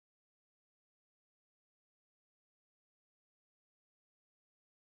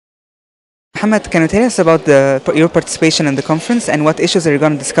Mohammed, can you tell us about your participation in the conference and what issues are you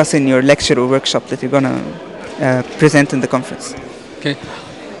going to discuss in your lecture or workshop that you're going to present in the conference? Okay,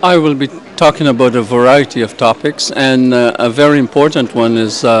 I will be talking about a variety of topics, and a very important one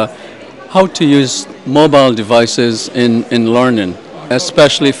is how to use mobile devices in learning,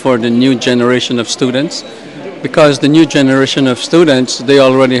 especially for the new generation of students, because the new generation of students, they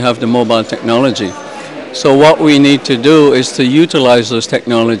already have the mobile technology. So what we need to do is to utilize those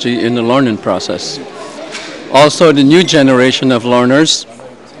technology in the learning process. Also, the new generation of learners,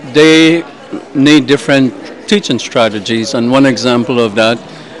 they need different teaching strategies, and one example of that,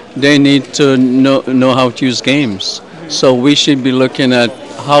 they need to know how to use games. So we should be looking at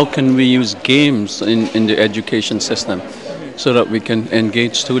how can we use games in the education system so that we can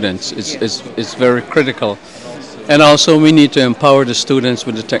engage students. It's very critical. And also we need to empower the students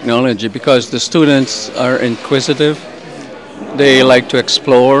with the technology, because the students are inquisitive, they like to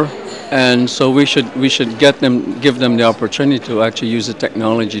explore, and so we should give them the opportunity to actually use the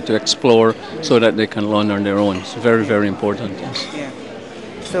technology to explore so that they can learn on their own. It's very, very important. Yes. Yeah.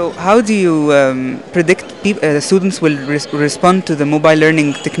 So how do you predict students will respond to the mobile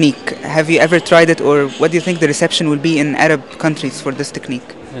learning technique? Have you ever tried it, or what do you think the reception will be in Arab countries for this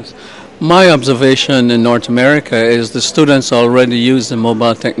technique? Yes. My observation in North America is the students already use the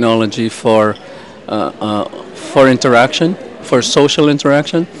mobile technology for interaction, for social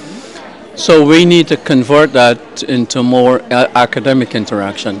interaction. So we need to convert that into more academic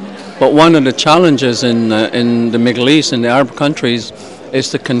interaction. But one of the challenges in the Middle East, in the Arab countries,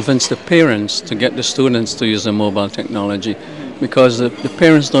 is to convince the parents to get the students to use the mobile technology, because the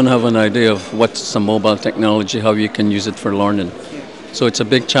parents don't have an idea of what's the mobile technology, how you can use it for learning. So it's a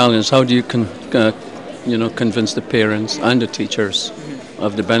big challenge. How do you convince the parents and the teachers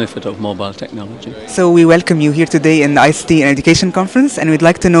of the benefit of mobile technology? So we welcome you here today in the ICT and Education Conference, and we'd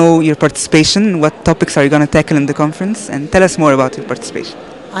like to know your participation. What topics are you going to tackle in the conference? And tell us more about your participation.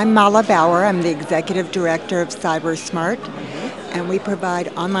 I'm Mala Bauer. I'm the Executive Director of CyberSmart, and we provide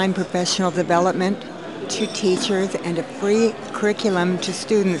online professional development to teachers and a free curriculum to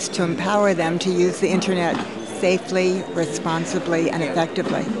students to empower them to use the Internet safely, responsibly, and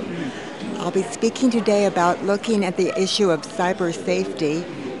effectively. I'll be speaking today about looking at the issue of cyber safety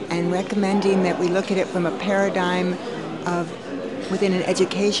and recommending that we look at it from a paradigm of within an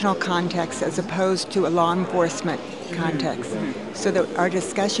educational context as opposed to a law enforcement context. So that our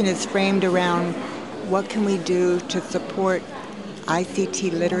discussion is framed around what can we do to support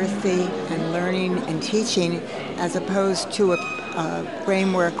ICT literacy and learning and teaching, as opposed to a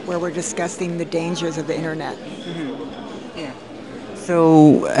framework where we're discussing the dangers of the Internet. Yeah.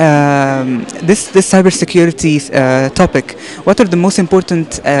 So this cybersecurity topic, what are the most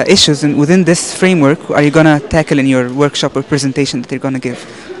important issues within this framework are you going to tackle in your workshop or presentation that you're going to give?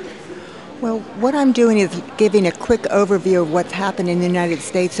 Well, what I'm doing is giving a quick overview of what's happened in the United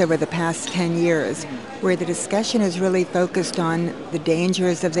States over the past 10 years, where the discussion is really focused on the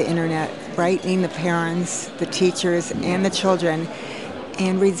dangers of the Internet, frightening the parents, the teachers, and the children,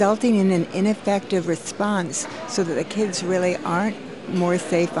 and resulting in an ineffective response so that the kids really aren't more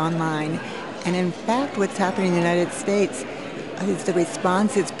safe online. And in fact, what's happening in the United States is the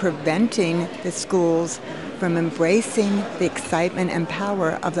response is preventing the schools from embracing the excitement and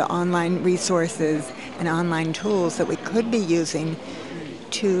power of the online resources and online tools that we could be using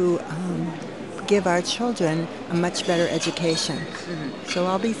to give our children a much better education. So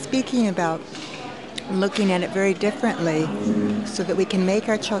I'll be speaking about looking at it very differently so that we can make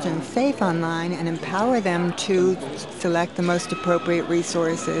our children safe online and empower them to select the most appropriate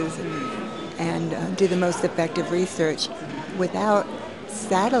resources and do the most effective research without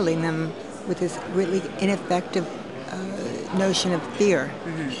saddling them with this really ineffective notion of fear,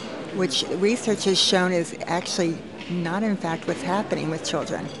 which research has shown is actually not in fact what's happening with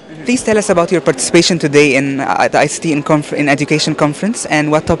children. Please tell us about your participation today in the ICT in Education Conference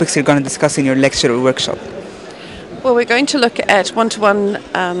and what topics you're going to discuss in your lecture or workshop. Well, we're going to look at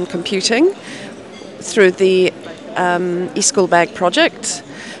one-to-one computing through the eSchool Bag project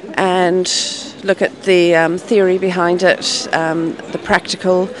and look at the theory behind it, the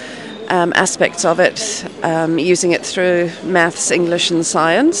practical aspects of it, using it through maths, English and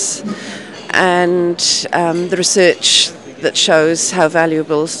science, and the research that shows how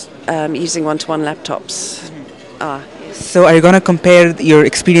valuable using one-to-one laptops are. So are you going to compare your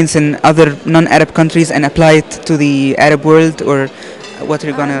experience in other non-Arab countries and apply it to the Arab world, or what are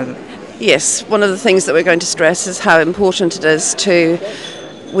you going to... Yes, one of the things that we're going to stress is how important it is to,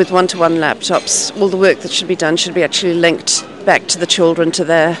 with one-to-one laptops, all the work that should be done should be actually linked back to the children, to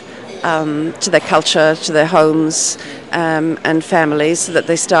their to their culture, to their homes and families, so that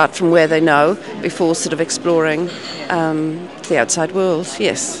they start from where they know before sort of exploring the outside world.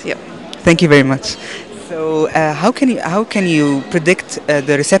 Yes, yep. Thank you very much. So, how can you predict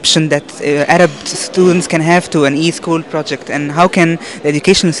the reception that Arab students can have to an e-school project, and how can the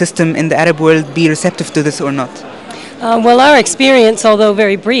educational system in the Arab world be receptive to this or not? Well, our experience, although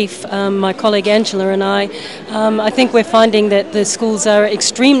very brief, my colleague Angela and I think we're finding that the schools are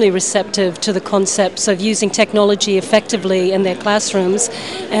extremely receptive to the concepts of using technology effectively in their classrooms,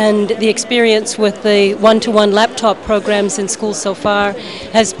 and the experience with the one-to-one laptop programs in schools so far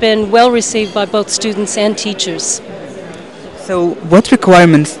has been well received by both students and teachers. So, what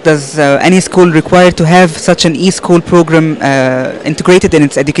requirements does any school require to have such an e-school program integrated in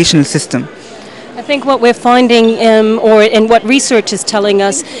its educational system? I think what we're finding, and what research is telling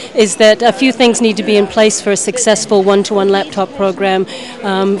us, is that a few things need to be in place for a successful one-to-one laptop program.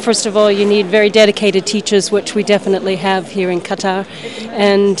 First of all, you need very dedicated teachers, which we definitely have here in Qatar,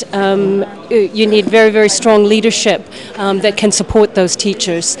 and you need very, very strong leadership that can support those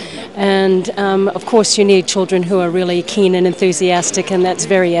teachers. And of course, you need children who are really keen and enthusiastic, and that's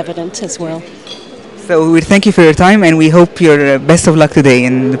very evident as well. So we thank you for your time, and we hope your best of luck today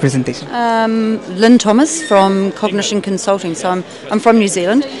in the presentation. Lynn Thomas from Cognition Consulting. So I'm from New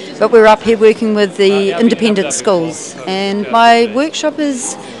Zealand, but we're up here working with the independent schools. And my workshop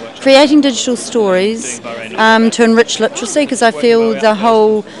is creating digital stories to enrich literacy, because I feel the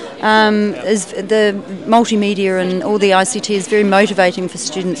whole is the multimedia and all the ICT is very motivating for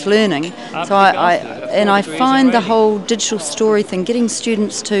students learning. So I find the whole digital story thing, getting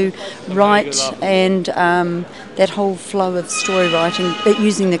students to write and that whole flow of story writing, but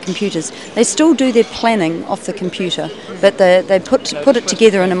using the computers. They still do their planning off the computer, but they put it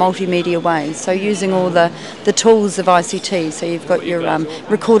together in a multimedia way. So using all the tools of ICT. So you've got your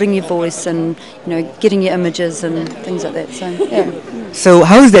recording your voice and getting your images and things like that. So yeah. So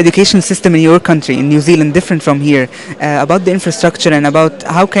how is the education system in your country, in New Zealand, different from here? About the infrastructure and about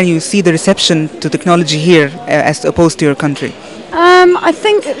how can you see the reception to technology here as opposed to your country? I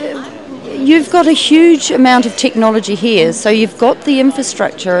think you've got a huge amount of technology here. So you've got the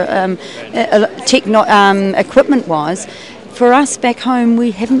infrastructure, equipment-wise. For us back home,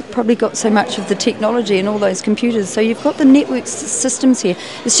 we haven't probably got so much of the technology and all those computers. So you've got the network systems here.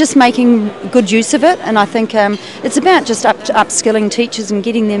 It's just making good use of it, and I think it's about just upskilling teachers and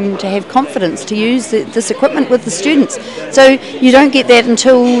getting them to have confidence to use this equipment with the students. So you don't get that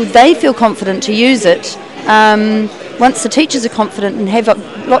until they feel confident to use it. Once the teachers are confident and have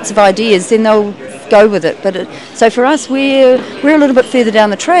lots of ideas, then they'll go with it. So for us, we're a little bit further down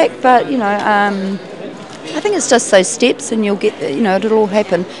the track, but I think it's just those steps, and you'll get, it'll all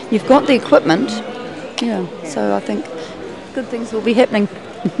happen. You've got the equipment, so I think good things will be happening.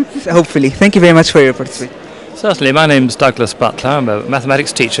 Hopefully. Thank you very much for your participation. Certainly. My name's Douglas Butler. I'm a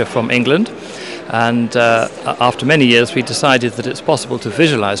mathematics teacher from England, and after many years we decided that it's possible to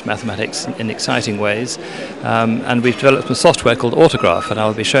visualize mathematics in exciting ways, and we've developed some software called Autograph, and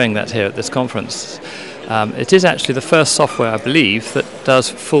I'll be showing that here at this conference. It is actually the first software, I believe, that does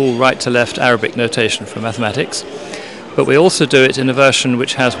full right-to-left Arabic notation for mathematics, but we also do it in a version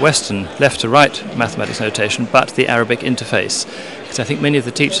which has Western left-to-right mathematics notation, but the Arabic interface. Because I think many of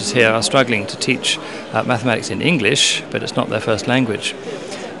the teachers here are struggling to teach mathematics in English, but it's not their first language.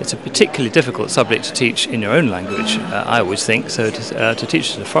 It's a particularly difficult subject to teach in your own language, I always think, so to teach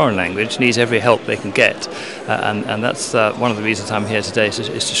it in a foreign language needs every help they can get, and that's one of the reasons I'm here today, is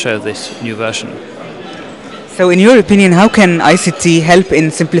to show this new version. So in your opinion, how can ICT help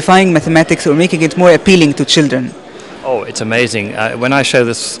in simplifying mathematics or making it more appealing to children? Oh, it's amazing. When I show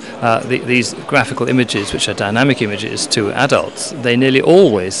these graphical images, which are dynamic images, to adults, they nearly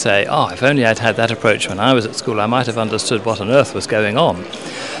always say, if only I'd had that approach when I was at school, I might have understood what on earth was going on.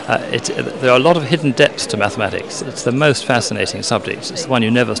 There are a lot of hidden depths to mathematics. It's the most fascinating subject. It's the one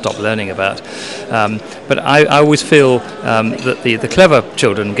you never stop learning about. But I always feel that the clever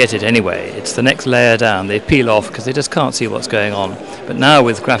children get it anyway. It's the next layer down. They peel off because they just can't see what's going on. But now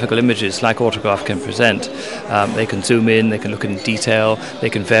with graphical images like Autograph can present, they can zoom in, they can look in detail, they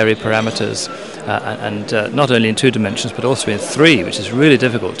can vary parameters, and not only in 2 dimensions but also in 3, which is really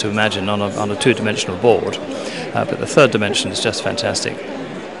difficult to imagine on a 2-dimensional board. But the 3rd dimension is just fantastic.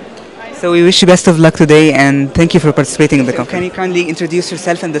 So we wish you best of luck today, and thank you for participating in the conference. Can you kindly introduce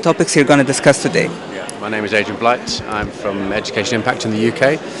yourself and the topics you're going to discuss today? My name is Adrian Blight. I'm from Education Impact in the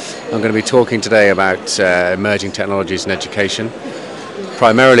UK. I'm going to be talking today about emerging technologies in education.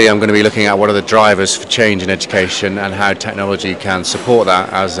 Primarily I'm going to be looking at what are the drivers for change in education and how technology can support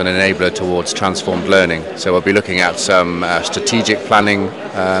that as an enabler towards transformed learning. So we'll be looking at some strategic planning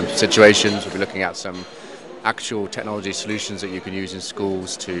situations, we'll be looking at some actual technology solutions that you can use in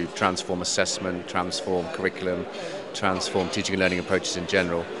schools to transform assessment, transform curriculum, transform teaching and learning approaches in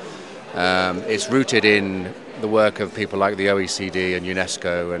general. It's rooted in the work of people like the OECD and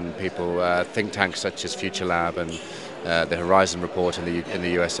UNESCO and people, think tanks such as Future Lab and the Horizon report in the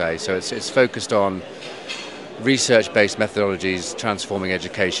USA. So it's focused on research-based methodologies transforming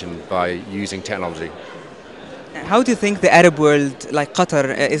education by using technology. How do you think the Arab world, like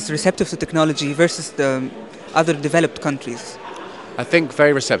Qatar, is receptive to technology versus the other developed countries? I think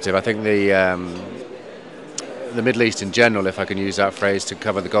very receptive. I think the Middle East in general, if I can use that phrase to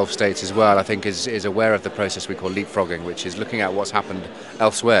cover the Gulf states as well, I think is aware of the process we call leapfrogging, which is looking at what's happened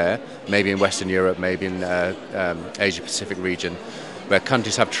elsewhere, maybe in Western Europe, maybe in Asia-Pacific region, where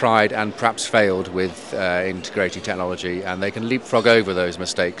countries have tried and perhaps failed with integrating technology, and they can leapfrog over those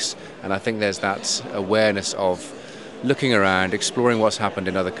mistakes. And I think there's that awareness of looking around, exploring what's happened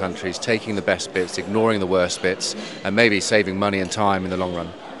in other countries, taking the best bits, ignoring the worst bits, and maybe saving money and time in the long run.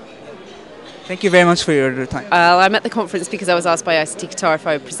 Thank you very much for your time. I'm at the conference because I was asked by ICT-QATAR if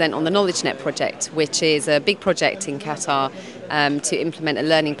I would present on the KnowledgeNet project, which is a big project in Qatar to implement a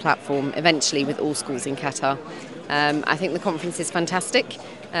learning platform eventually with all schools in Qatar. I think the conference is fantastic.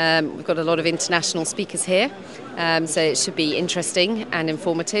 We've got a lot of international speakers here, so it should be interesting and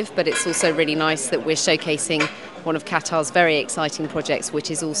informative, but it's also really nice that we're showcasing one of Qatar's very exciting projects,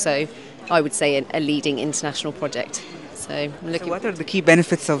 which is also, I would say, a leading international project. So what are the key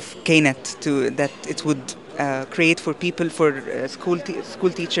benefits of KNET that it would create for people, for school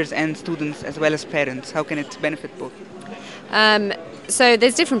teachers and students as well as parents? How can it benefit both? So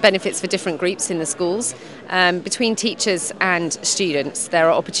there's different benefits for different groups in the schools. Between teachers and students, there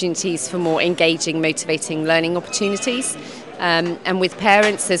are opportunities for more engaging, motivating learning opportunities. And with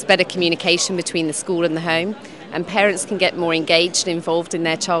parents, there's better communication between the school and the home. And parents can get more engaged and involved in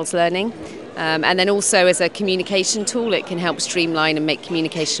their child's learning. And then also as a communication tool, it can help streamline and make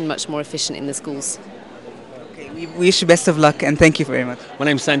communication much more efficient in the schools. Okay, we wish you best of luck and thank you very much. My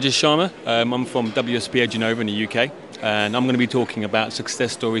name's Sanjay Sharma. I'm from WSPA Genova in the UK, and I'm going to be talking about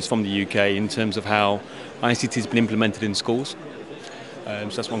success stories from the UK in terms of how ICT has been implemented in schools. So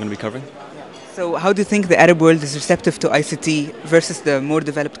that's what I'm going to be covering. So how do you think the Arab world is receptive to ICT versus the more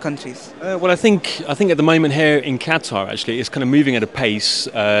developed countries? Well, I think at the moment here in Qatar, actually, it's kind of moving at a pace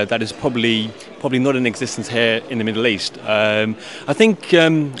that is probably not in existence here in the Middle East. I think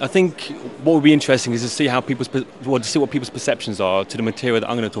what would be interesting is to see what people's perceptions are to the material that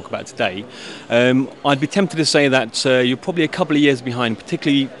I'm going to talk about today. I'd be tempted to say that you're probably a couple of years behind,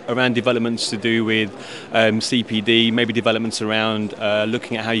 particularly around developments to do with CPD, maybe developments around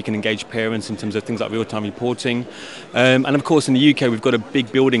looking at how you can engage parents in terms of things like real-time reporting. And of course in the UK we've got a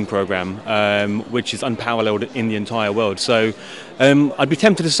big building programme which is unparalleled in the entire world. So I'd be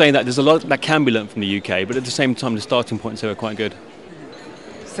tempted to say that there's a lot that can be learned from the UK, but at the same time the starting points here are quite good.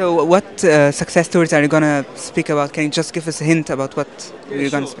 So what success stories are you going to speak about? Can you just give us a hint about what you're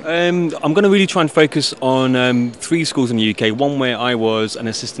going to speak? I'm going to really try and focus on 3 schools in the UK. One where I was an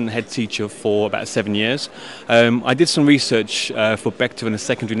assistant head teacher for about 7 years. I did some research for Bector and the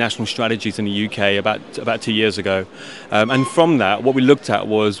secondary national strategies in the UK about 2 years ago. And from that, what we looked at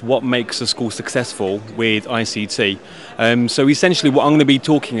was what makes a school successful with ICT. So essentially what I'm going to be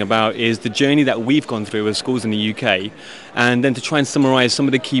talking about is the journey that we've gone through as schools in the UK, and then to try and summarise some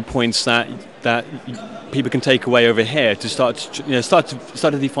of the key points that people can take away over here to start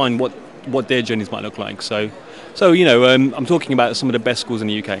to define what their journeys might look like. So I'm talking about some of the best schools in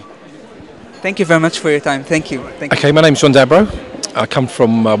the UK. Thank you very much for your time. Thank you. Okay, my name's John Dabrow. I come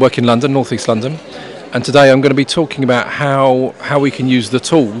from work in London, North East London, and today I'm going to be talking about how we can use the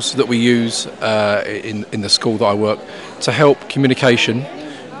tools that we use in the school that I work to help communication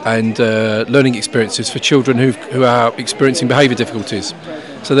and learning experiences for children who are experiencing behaviour difficulties.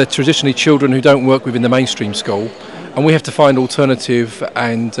 So they're traditionally children who don't work within the mainstream school, and we have to find alternative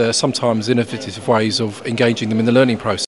and sometimes innovative ways of engaging them in the learning process.